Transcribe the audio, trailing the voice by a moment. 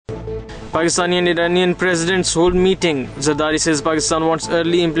Pakistani and Iranian presidents hold meeting. Zardari says Pakistan wants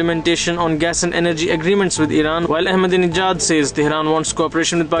early implementation on gas and energy agreements with Iran, while Ahmadinejad says Tehran wants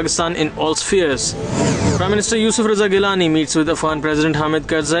cooperation with Pakistan in all spheres. Prime Minister Yusuf Raza Gilani meets with Afghan President Hamid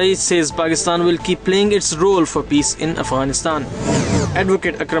Karzai, says Pakistan will keep playing its role for peace in Afghanistan.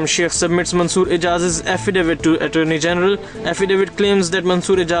 Advocate Akram Sheikh submits Mansoor Ijaz's affidavit to Attorney General. Affidavit claims that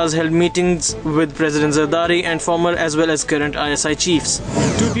Mansoor Ijaz held meetings with President Zardari and former as well as current ISI chiefs.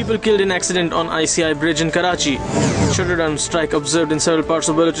 2 people killed in accident on ICI bridge in Karachi. Shutterdown strike observed in several parts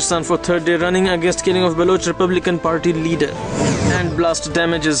of Balochistan for 3rd day running against killing of Baloch Republican Party leader. And blast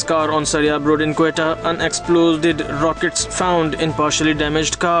damages car on Saryab Road in Quetta. Unexploded rockets found in partially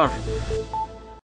damaged car.